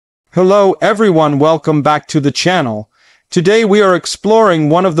Hello everyone, welcome back to the channel. Today we are exploring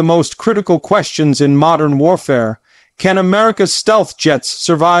one of the most critical questions in modern warfare. Can America's stealth jets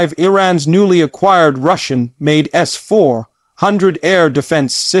survive Iran's newly acquired Russian-made S-400 air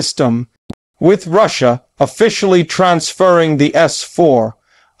defense system? With Russia officially transferring the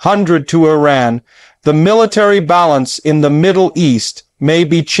S-400 to Iran, the military balance in the Middle East may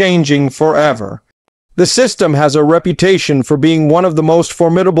be changing forever. The system has a reputation for being one of the most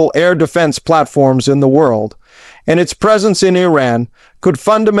formidable air defense platforms in the world, and its presence in Iran could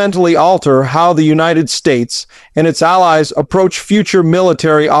fundamentally alter how the United States and its allies approach future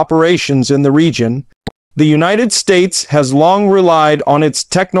military operations in the region. The United States has long relied on its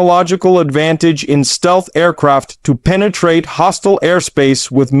technological advantage in stealth aircraft to penetrate hostile airspace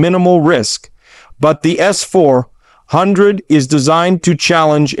with minimal risk, but the S-400 is designed to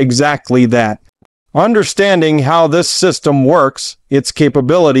challenge exactly that. Understanding how this system works, its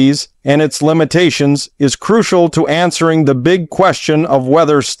capabilities, and its limitations is crucial to answering the big question of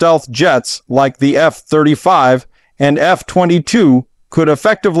whether stealth jets like the F-35 and F-22 could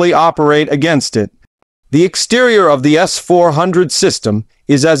effectively operate against it. The exterior of the S-400 system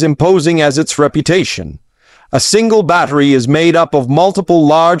is as imposing as its reputation. A single battery is made up of multiple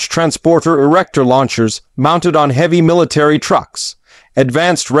large transporter erector launchers mounted on heavy military trucks,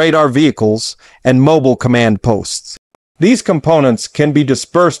 advanced radar vehicles, and mobile command posts. These components can be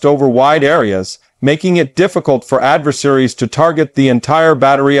dispersed over wide areas, making it difficult for adversaries to target the entire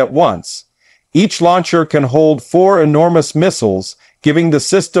battery at once. Each launcher can hold 4 enormous missiles, giving the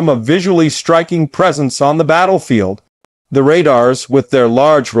system a visually striking presence on the battlefield. The radars, with their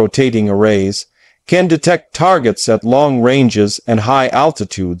large rotating arrays, can detect targets at long ranges and high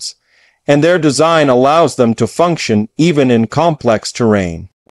altitudes, and their design allows them to function even in complex terrain.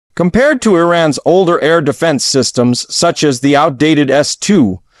 Compared to Iran's older air defense systems such as the outdated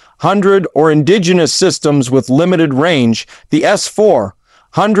S-200 or indigenous systems with limited range, the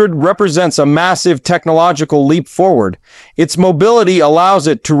S-400 represents a massive technological leap forward. Its mobility allows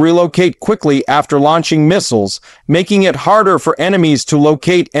it to relocate quickly after launching missiles, making it harder for enemies to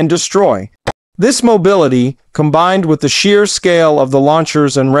locate and destroy. This mobility, combined with the sheer scale of the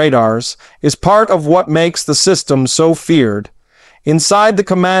launchers and radars, is part of what makes the system so feared. Inside the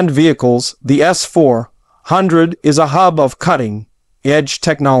command vehicles, the S-400 is a hub of cutting-edge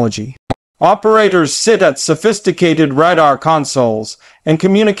technology. Operators sit at sophisticated radar consoles and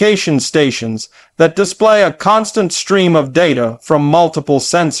communication stations that display a constant stream of data from multiple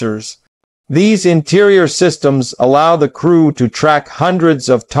sensors. These interior systems allow the crew to track hundreds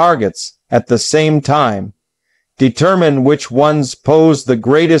of targets at the same time, determine which ones pose the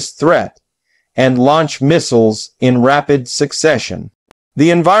greatest threat, and launch missiles in rapid succession. The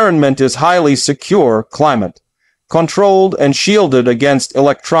environment is highly secure, climate-controlled and shielded against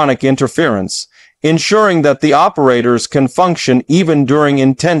electronic interference, ensuring that the operators can function even during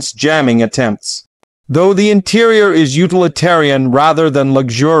intense jamming attempts. Though the interior is utilitarian rather than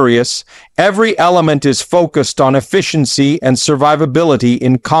luxurious, every element is focused on efficiency and survivability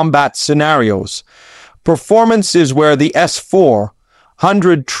in combat scenarios. Performance is where the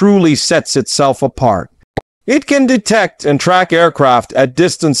S-400 truly sets itself apart. It can detect and track aircraft at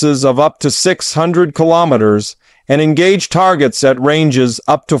distances of up to 600 kilometers and engage targets at ranges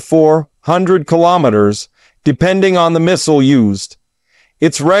up to 400 kilometers, depending on the missile used.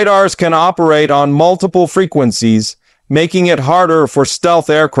 Its radars can operate on multiple frequencies, making it harder for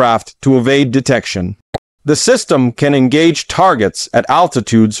stealth aircraft to evade detection. The system can engage targets at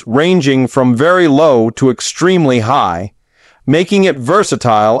altitudes ranging from very low to extremely high, making it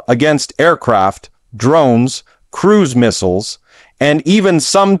versatile against aircraft, drones, cruise missiles, and even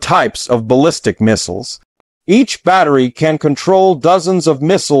some types of ballistic missiles. Each battery can control dozens of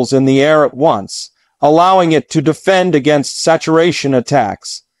missiles in the air at once, allowing it to defend against saturation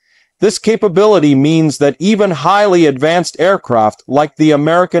attacks. This capability means that even highly advanced aircraft like the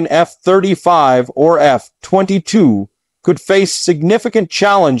American F-35 or F-22 could face significant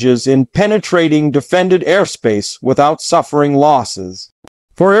challenges in penetrating defended airspace without suffering losses.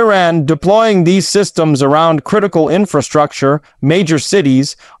 For Iran, deploying these systems around critical infrastructure, major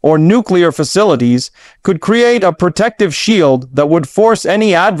cities, or nuclear facilities could create a protective shield that would force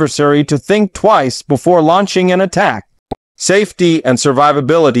any adversary to think twice before launching an attack. Safety and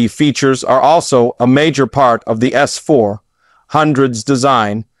survivability features are also a major part of the S-400's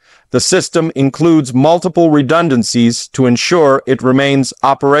design. The system includes multiple redundancies to ensure it remains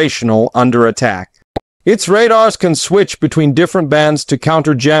operational under attack. Its radars can switch between different bands to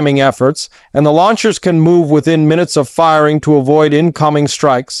counter jamming efforts, and the launchers can move within minutes of firing to avoid incoming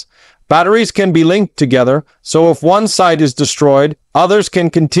strikes. Batteries can be linked together, so if one site is destroyed, others can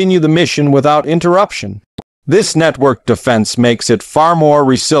continue the mission without interruption. This network defense makes it far more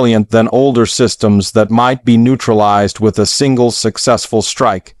resilient than older systems that might be neutralized with a single successful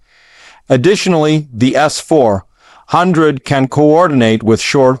strike. Additionally, the S-400 can coordinate with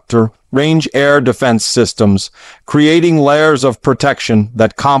shorter-range air defense systems, creating layers of protection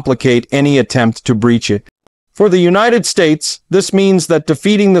that complicate any attempt to breach it. For the United States, this means that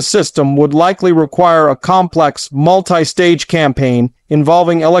defeating the system would likely require a complex, multi-stage campaign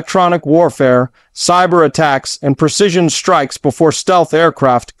involving electronic warfare, cyber attacks, and precision strikes before stealth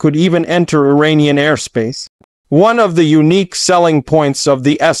aircraft could even enter Iranian airspace. One of the unique selling points of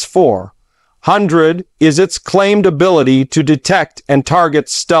the S-400 is its claimed ability to detect and target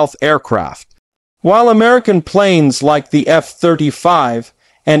stealth aircraft. While American planes like the F-35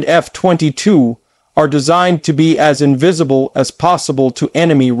 and F-22 are designed to be as invisible as possible to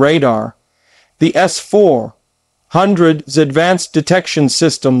enemy radar, the S-400's advanced detection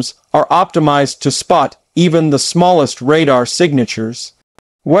systems are optimized to spot even the smallest radar signatures.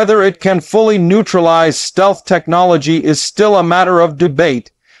 Whether it can fully neutralize stealth technology is still a matter of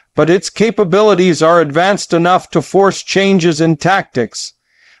debate, but its capabilities are advanced enough to force changes in tactics.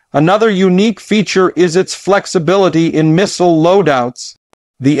 Another unique feature is its flexibility in missile loadouts.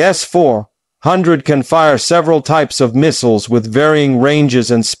 The S-400 can fire several types of missiles with varying ranges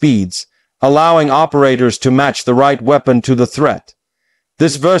and speeds, allowing operators to match the right weapon to the threat.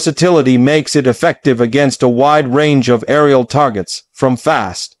 This versatility makes it effective against a wide range of aerial targets, from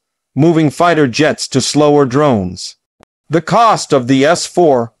fast-moving fighter jets to slower drones. The cost of the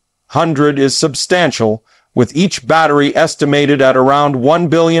S-400 is substantial, with each battery estimated at around $1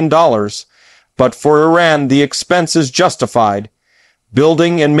 billion, but for Iran the expense is justified.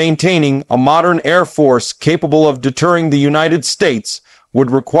 Building and maintaining a modern air force capable of deterring the United States would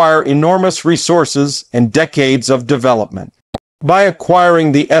require enormous resources and decades of development. By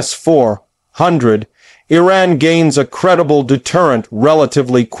acquiring the S-400, Iran gains a credible deterrent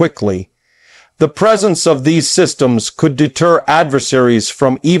relatively quickly. The presence of these systems could deter adversaries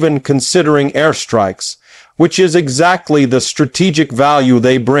from even considering airstrikes, which is exactly the strategic value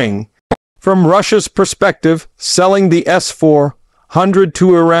they bring. From Russia's perspective, selling the S-400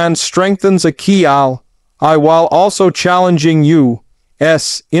 to Iran strengthens a key ally while also challenging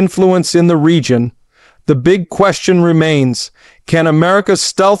U.S. influence in the region. The big question remains, can America's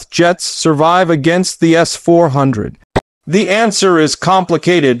stealth jets survive against the S-400? The answer is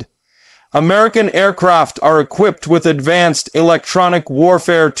complicated. American aircraft are equipped with advanced electronic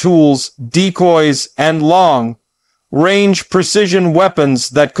warfare tools, decoys, and long-range precision weapons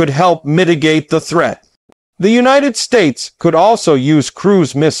that could help mitigate the threat. The United States could also use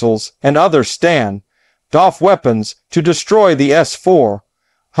cruise missiles and other stand-off weapons to destroy the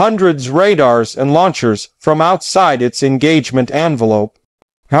S-400's radars and launchers from outside its engagement envelope.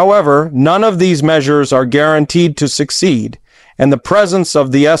 However, none of these measures are guaranteed to succeed, and the presence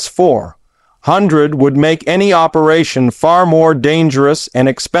of the S-400 would make any operation far more dangerous and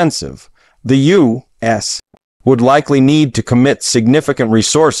expensive. The U.S. would likely need to commit significant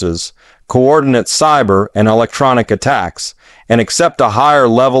resources, coordinate cyber and electronic attacks, and accept a higher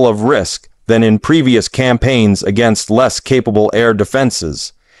level of risk than in previous campaigns against less capable air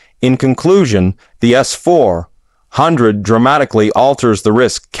defenses. In conclusion, the S-400 dramatically alters the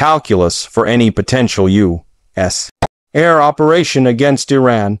risk calculus for any potential U.S. air operation against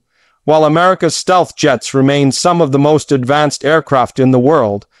Iran. While America's stealth jets remain some of the most advanced aircraft in the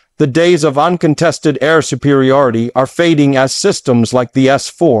world, the days of uncontested air superiority are fading as systems like the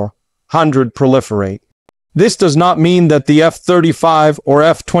S-400 proliferate. This does not mean that the F-35 or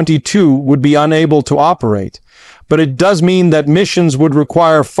F-22 would be unable to operate, but it does mean that missions would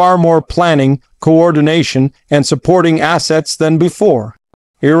require far more planning, coordination, and supporting assets than before.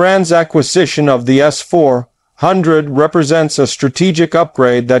 Iran's acquisition of the S-400 represents a strategic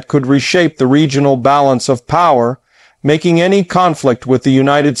upgrade that could reshape the regional balance of power, making any conflict with the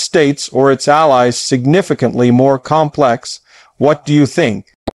United States or its allies significantly more complex. What do you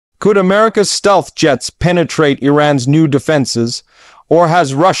think? Could America's stealth jets penetrate Iran's new defenses, or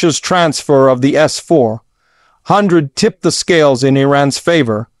has Russia's transfer of the S-400 tipped the scales in Iran's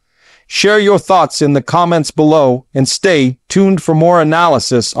favor? Share your thoughts in the comments below and stay tuned for more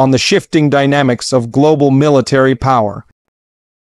analysis on the shifting dynamics of global military power.